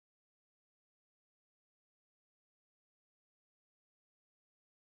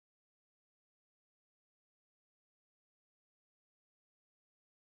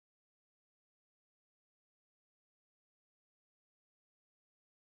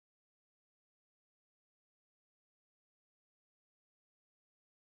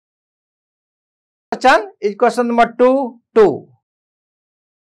question is question number 2.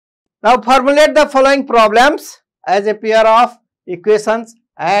 Now formulate the following problems as a pair of equations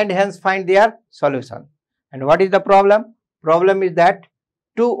and hence find their solution. And what is the problem? Problem is that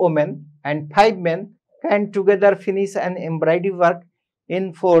 2 women and 5 men can together finish an embroidery work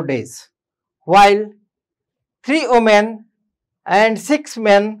in 4 days, while 3 women and 6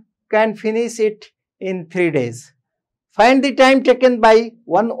 men can finish it in 3 days. Find the time taken by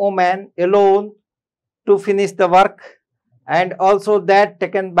 1 woman alone to finish the work and also that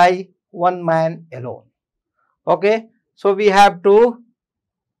taken by 1 man alone. Okay, so we have to,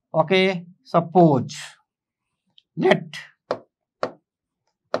 suppose let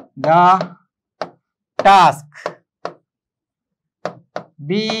the task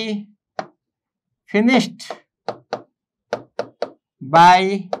be finished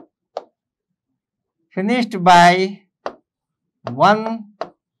by 1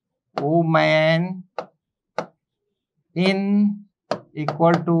 woman in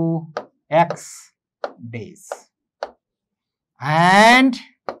equal to X days and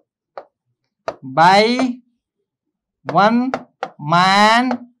by 1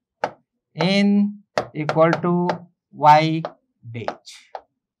 man in equal to Y days.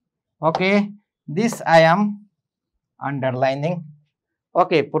 Okay, this I am underlining,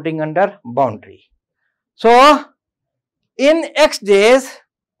 putting under boundary. So in X days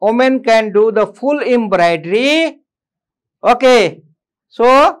woman can do the full embroidery. Okay,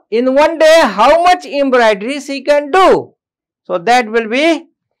 so in 1 day how much embroidery she can do? So that will be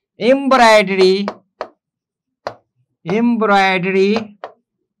embroidery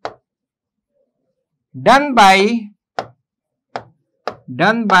done by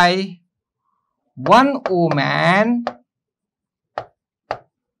 1 woman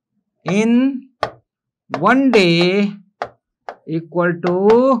in 1 day equal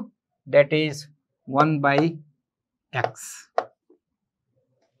to, that is 1 by X,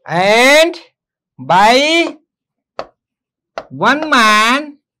 and by 1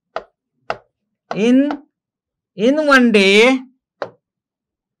 man in 1 day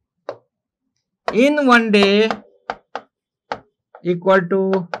equal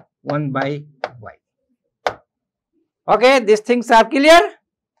to 1 by Y. Okay, these things are clear.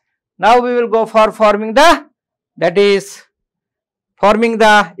 Now we will go for forming the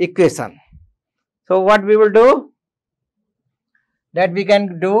equation. So what we will do, that we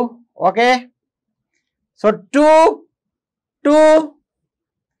can do, okay. So 2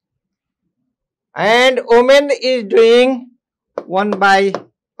 and woman is doing 1 by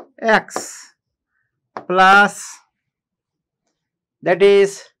X plus, that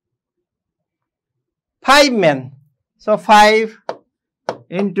is 5 men. So 5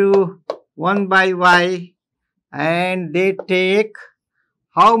 into 1 by Y, and they take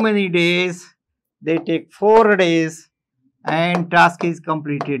how many days? They take 4 days and task is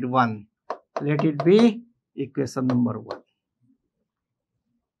completed 1. Let it be equation number 1.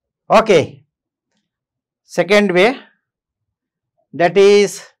 Okay. Second way, that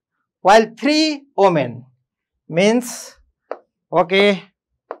is while 3 women means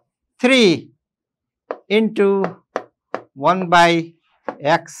 3 into 1 by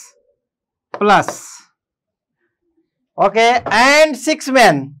X plus and 6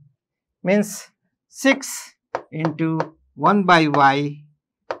 men means 6 into 1 by Y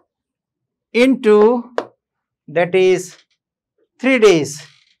into, that is 3 days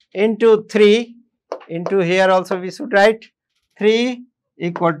into 3 into, here also we should write 3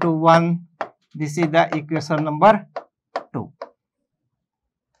 equal to 1. This is the equation number 2.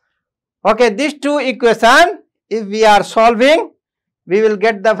 Okay, these two equations, if we are solving, we will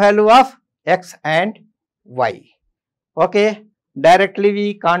get the value of X and Y. Okay, directly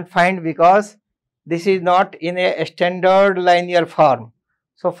we can't find because this is not in a standard linear form.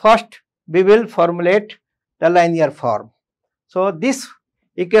 So first we will formulate the linear form. So this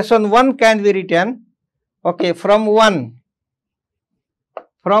equation 1 can be written, from 1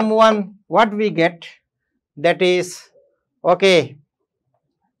 what we get, that is,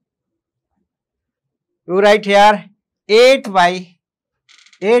 you write here 8 by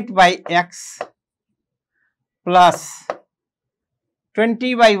X plus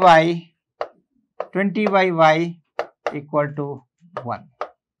 20 by Y equal to 1.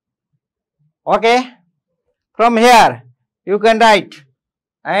 Okay, from here you can write,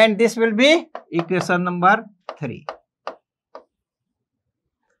 and this will be equation number 3.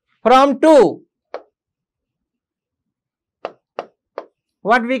 From 2,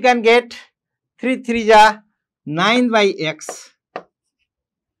 what we can get? 3 3 ja 9 by X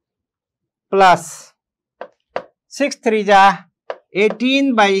plus 6 3 ja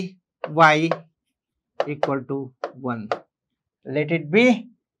 18 by Y equal to 1. Let it be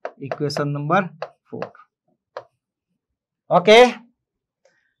equation number 4. Okay.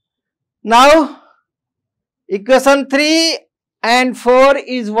 Now, equation 3 and 4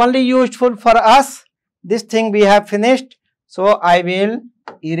 is only useful for us. This thing we have finished. So, I will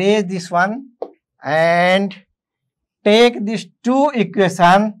erase this one and take these two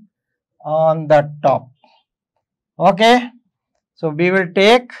equations on the top. Okay. So, we will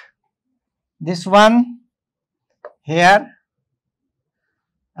take this one here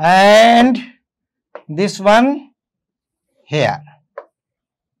and this one here.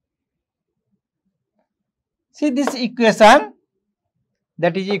 See this equation,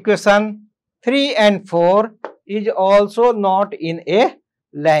 that is equation 3 and 4 is also not in a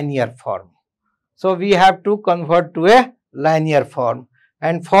linear form. So, we have to convert to a linear form,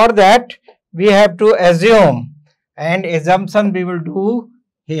 and for that we have to assume, and assumption we will do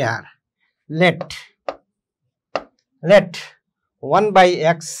here. Let 1 by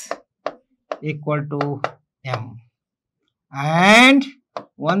x equal to m and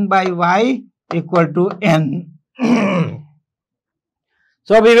 1 by y equal to n.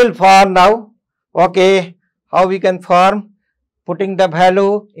 So, we will form now. Okay, how we can form? Putting the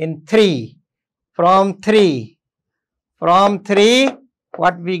value in 3. From 3,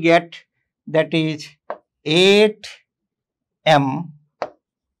 what we get? That is 8m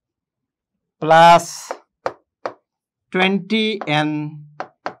plus 20n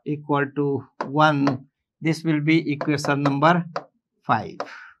equal to 1. This will be equation number 5.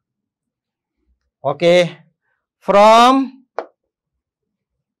 Okay. From,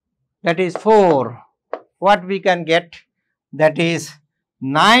 that is 4, what we can get? That is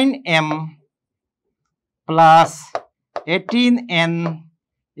 9m plus 18n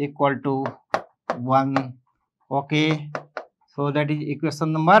equal to 1. Okay. So, that is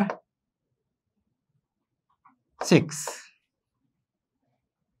equation number 6.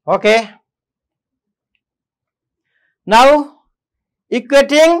 Okay. Now,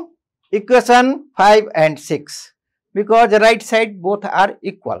 equating equation 5 and 6, because the right side both are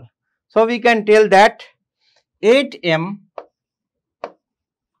equal. So, we can tell that 8m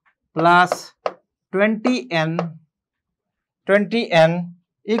plus 20n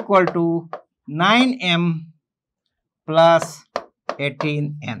equal to 9m plus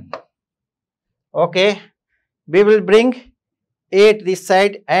 18n. Okay. We will bring 8 this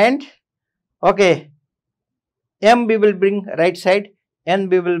side and okay, m we will bring right side, n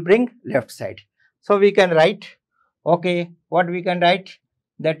we will bring left side. So, we can write, okay, what we can write?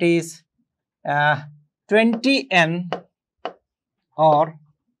 That is 20n or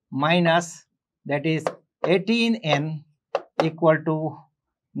minus, that is 18n equal to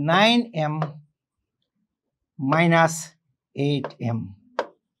 9m minus 8m,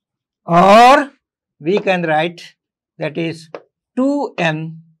 or we can write that is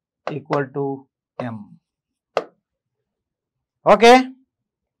 2n equal to m. Okay.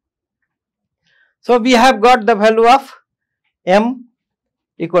 So, we have got the value of m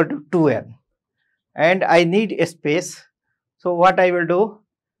equal to 2n and I need a space. So, what I will do?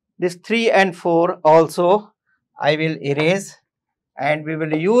 This 3 and 4 also I will erase and we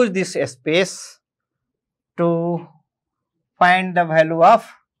will use this space to find the value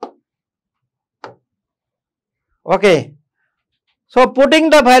of. Okay. So, putting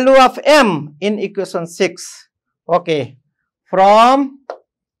the value of m in equation 6. Okay. From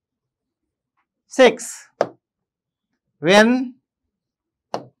 6, when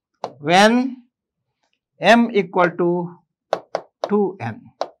m equal to 2n.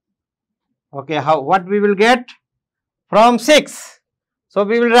 Okay, what we will get? From 6. So,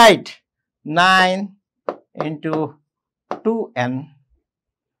 we will write 9 into 2n.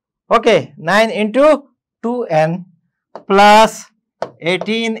 Okay, 9 into 2n plus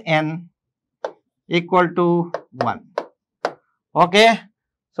 18n equal to 1. Okay.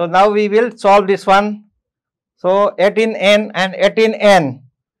 So, now we will solve this one. So, 18n and 18n.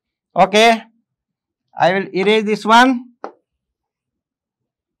 Okay. I will erase this one.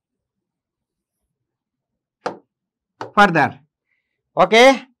 Further.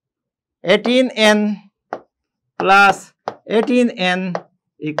 Okay. 18n plus 18n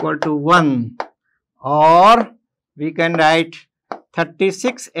equal to 1, or we can write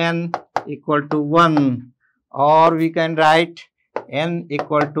 36n equal to 1, or we can write n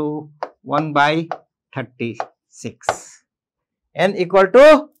equal to 1 by 36. N equal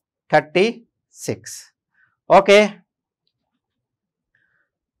to 36. Okay.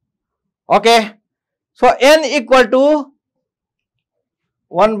 Okay. So, n equal to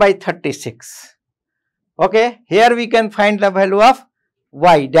 1 by 36. Okay. Here we can find the value of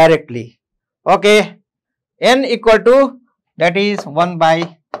y directly. Okay. n equal to, that is 1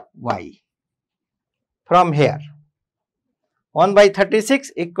 by y. From here 1 by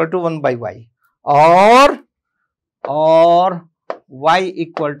 36 equal to 1 by y, or y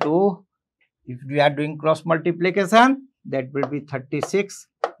equal to, if we are doing cross multiplication, that will be 36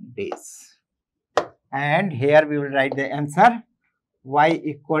 days. And here we will write the answer, y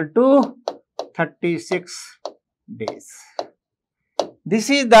equal to 36 days. This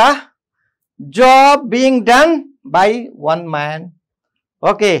is the job being done by one man.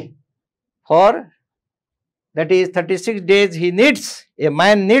 Okay, for that is 36 days he needs, a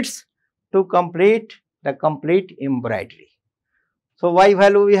man needs to complete the complete embroidery. So y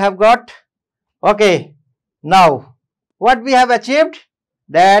value we have got. Okay, now what we have achieved,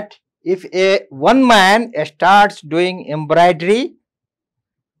 that if one man starts doing embroidery,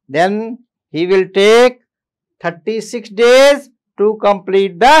 then he will take 36 days to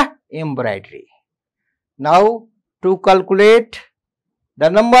complete the embroidery. Now to calculate the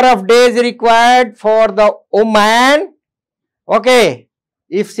number of days required for the woman, okay,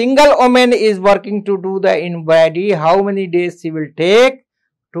 if single woman is working to do the embroidery, how many days she will take?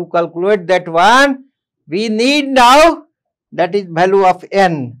 To calculate that one, we need now, that is value of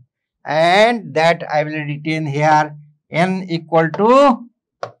n, and that I will retain here, n equal to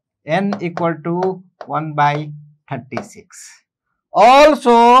 1 by 36.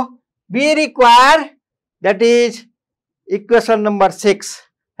 Also we require, that is equation number 6,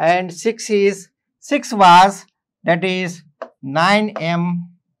 and 6 was, that is 9m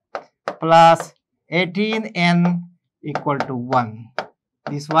plus 18n equal to 1.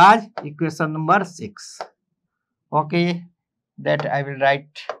 This was equation number 6. Okay, that I will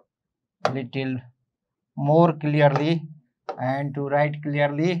write little more clearly, and to write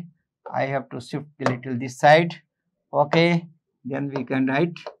clearly I have to shift a little this side. Okay, then we can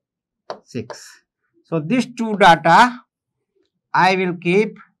write 6. So these two data I will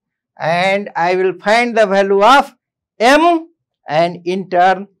keep, and I will find the value of m and in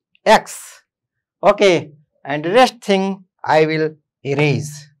turn x. Okay, and rest thing I will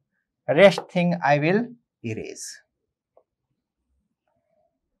erase.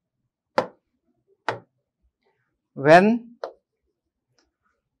 When,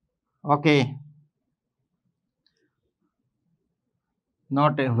 okay,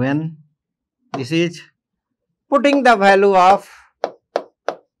 not a when, this is putting the value of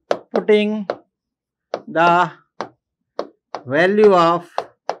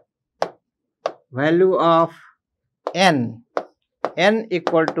n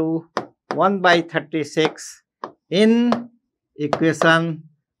equal to 1 by 36 in equation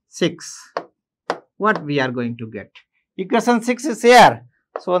 6. What we are going to get? Equation 6 is here.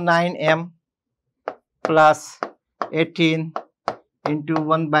 So 9m plus 18 into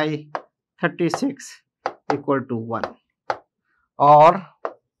 1 by 36 equal to 1, or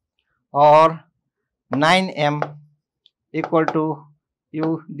 9m equal to,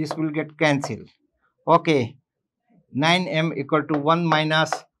 this will get cancelled. Okay, 9m equal to 1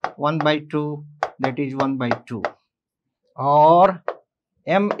 minus 1 by 2, that is 1 by 2, or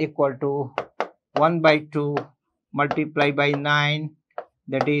m equal to 1 by 2 multiplied by 9,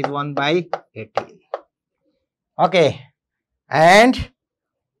 that is 1 by 18. Okay, and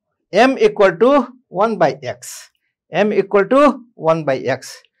m equal to 1 by x. M equal to 1 by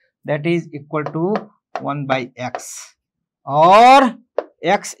x, that is equal to 1 by x, or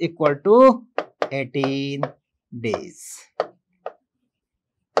x equal to 18 days.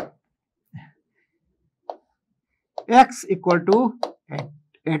 X equal to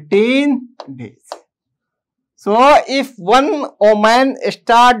 18 days. So if one woman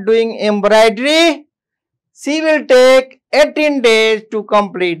start doing embroidery, she will take 18 days to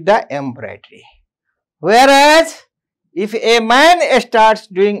complete the embroidery. Whereas if a man starts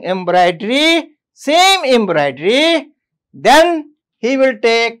doing embroidery, same embroidery, then he will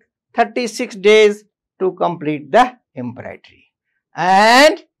take 36 days to complete the embroidery.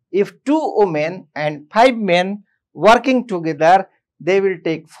 And if 2 women and 5 men working together, they will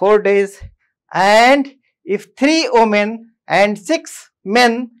take 4 days. And if 3 women and 6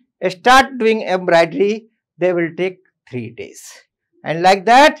 men start doing embroidery, they will take 3 days. And like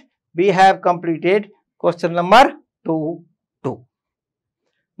that, we have completed question number 2.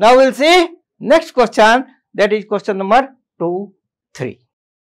 Now we will see next question, that is question number 2, 3.